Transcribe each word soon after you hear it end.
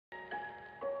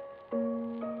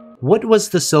What was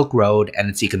the Silk Road and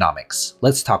its economics?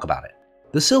 Let's talk about it.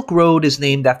 The Silk Road is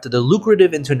named after the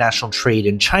lucrative international trade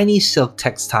in Chinese silk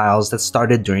textiles that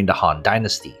started during the Han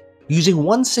Dynasty. Using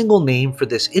one single name for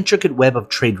this intricate web of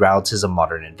trade routes is a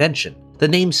modern invention. The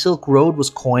name Silk Road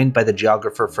was coined by the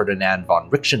geographer Ferdinand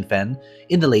von Richthofen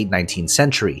in the late 19th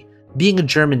century. Being a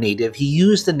German native, he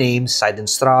used the names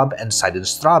Seidenstraße and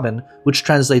Seidenstraben, which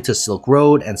translate to Silk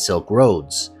Road and Silk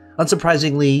Roads.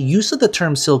 Unsurprisingly, use of the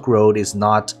term Silk Road is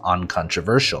not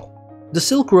uncontroversial. The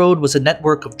Silk Road was a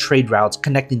network of trade routes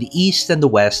connecting the East and the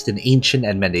West in ancient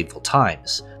and medieval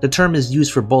times. The term is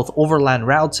used for both overland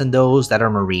routes and those that are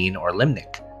marine or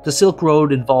limnic. The Silk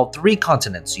Road involved 3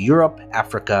 continents: Europe,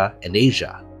 Africa, and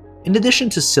Asia. In addition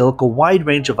to silk, a wide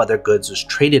range of other goods was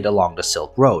traded along the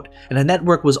Silk Road, and the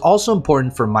network was also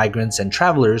important for migrants and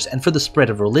travelers and for the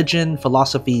spread of religion,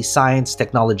 philosophy, science,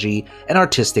 technology, and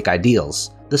artistic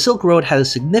ideals. The Silk Road had a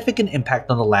significant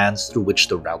impact on the lands through which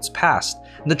the routes passed,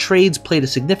 and the trades played a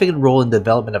significant role in the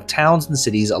development of towns and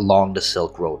cities along the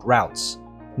Silk Road routes.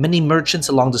 Many merchants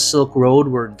along the Silk Road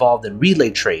were involved in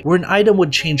relay trade, where an item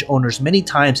would change owners many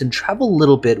times and travel a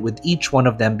little bit with each one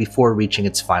of them before reaching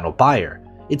its final buyer.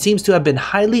 It seems to have been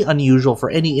highly unusual for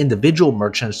any individual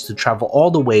merchants to travel all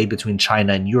the way between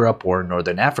China and Europe or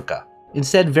Northern Africa.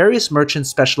 Instead, various merchants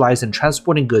specialized in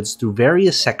transporting goods through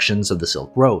various sections of the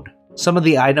Silk Road. Some of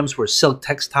the items were silk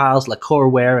textiles,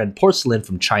 lacquerware, and porcelain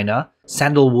from China,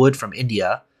 sandalwood from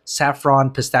India, saffron,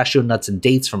 pistachio nuts, and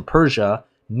dates from Persia,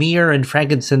 myrrh and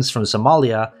frankincense from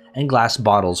Somalia, and glass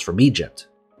bottles from Egypt.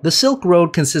 The Silk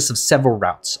Road consists of several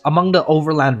routes. Among the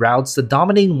overland routes, the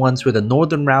dominating ones were the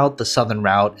northern route, the southern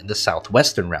route, and the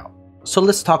southwestern route. So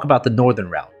let's talk about the northern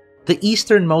route. The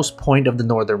easternmost point of the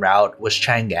northern route was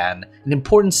Chang'an, an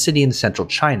important city in central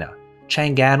China.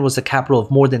 Chang'an was the capital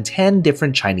of more than 10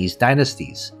 different Chinese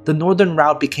dynasties. The northern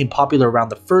route became popular around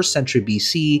the 1st century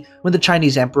BC when the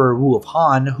Chinese Emperor Wu of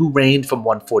Han, who reigned from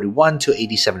 141 to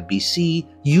 87 BC,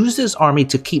 used his army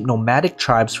to keep nomadic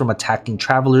tribes from attacking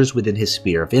travelers within his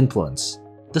sphere of influence.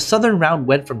 The southern route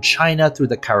went from China through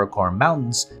the Karakoram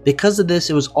Mountains. Because of this,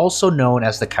 it was also known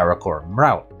as the Karakoram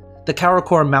Route. The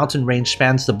Karakoram mountain range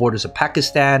spans the borders of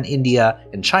Pakistan, India,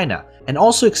 and China, and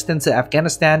also extends to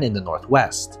Afghanistan in the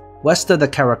northwest. West of the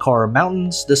Karakoram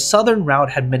Mountains, the southern route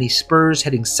had many spurs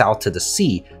heading south to the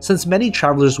sea, since many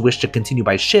travelers wished to continue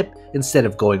by ship instead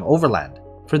of going overland.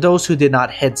 For those who did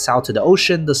not head south to the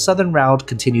ocean, the southern route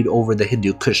continued over the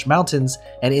Hindu Kush Mountains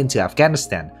and into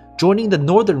Afghanistan, joining the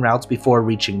northern routes before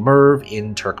reaching Merv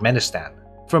in Turkmenistan.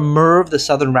 From Merv, the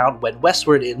southern route went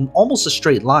westward in almost a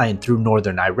straight line through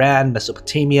northern Iran,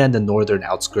 Mesopotamia, and the northern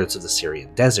outskirts of the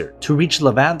Syrian desert, to reach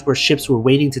Levant, where ships were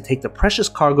waiting to take the precious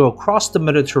cargo across the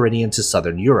Mediterranean to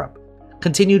southern Europe.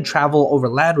 Continued travel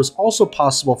overland was also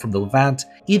possible from the Levant,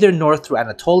 either north through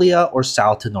Anatolia or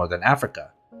south to northern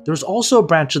Africa. There was also a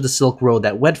branch of the Silk Road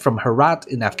that went from Herat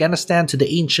in Afghanistan to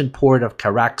the ancient port of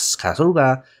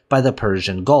Karax-Karuga by the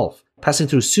Persian Gulf, passing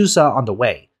through Susa on the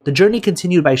way. The journey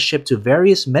continued by ship to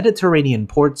various Mediterranean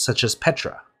ports such as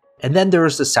Petra. And then there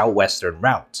was the southwestern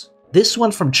route. This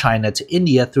went from China to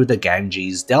India through the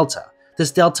Ganges Delta. This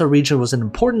delta region was an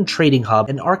important trading hub,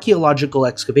 and archaeological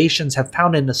excavations have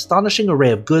found an astonishing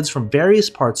array of goods from various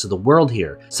parts of the world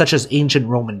here, such as ancient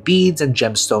Roman beads and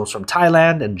gemstones from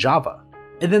Thailand and Java.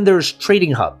 And then there's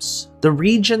trading hubs. The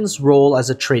region's role as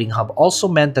a trading hub also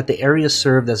meant that the area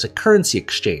served as a currency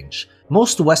exchange.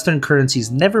 Most Western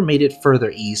currencies never made it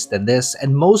further east than this,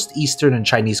 and most Eastern and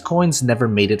Chinese coins never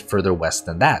made it further west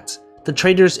than that. The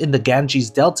traders in the Ganges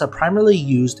Delta primarily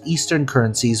used Eastern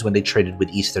currencies when they traded with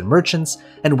Eastern merchants,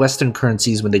 and Western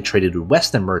currencies when they traded with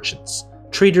Western merchants.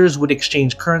 Traders would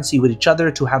exchange currency with each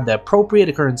other to have the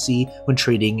appropriate currency when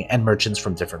trading and merchants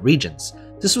from different regions.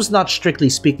 This was not strictly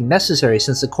speaking necessary,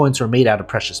 since the coins were made out of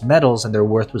precious metals and their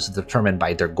worth was determined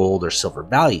by their gold or silver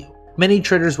value. Many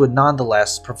traders would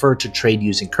nonetheless prefer to trade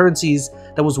using currencies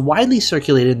that was widely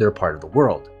circulated in their part of the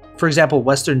world. For example,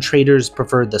 Western traders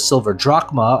preferred the silver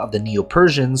drachma of the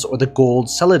Neo-Persians or the gold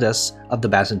celidus of the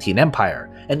Byzantine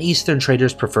Empire, and Eastern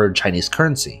traders preferred Chinese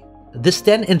currency. This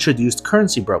then introduced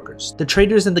currency brokers. The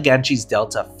traders in the Ganges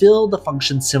Delta filled a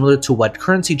function similar to what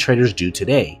currency traders do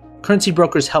today. Currency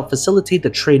brokers help facilitate the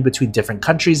trade between different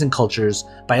countries and cultures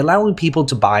by allowing people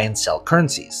to buy and sell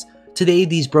currencies. Today,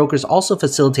 these brokers also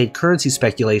facilitate currency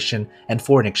speculation and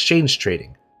foreign exchange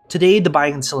trading. Today, the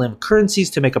buying and selling of currencies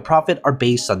to make a profit are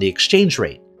based on the exchange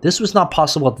rate. This was not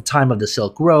possible at the time of the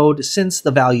Silk Road, since the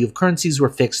value of currencies were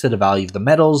fixed to the value of the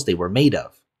metals they were made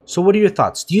of. So what are your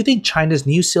thoughts? Do you think China's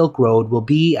new Silk Road will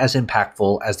be as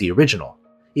impactful as the original?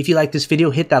 If you like this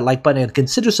video, hit that like button and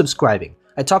consider subscribing.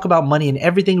 I talk about money and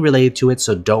everything related to it,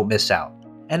 so don't miss out.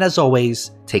 And as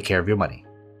always, take care of your money.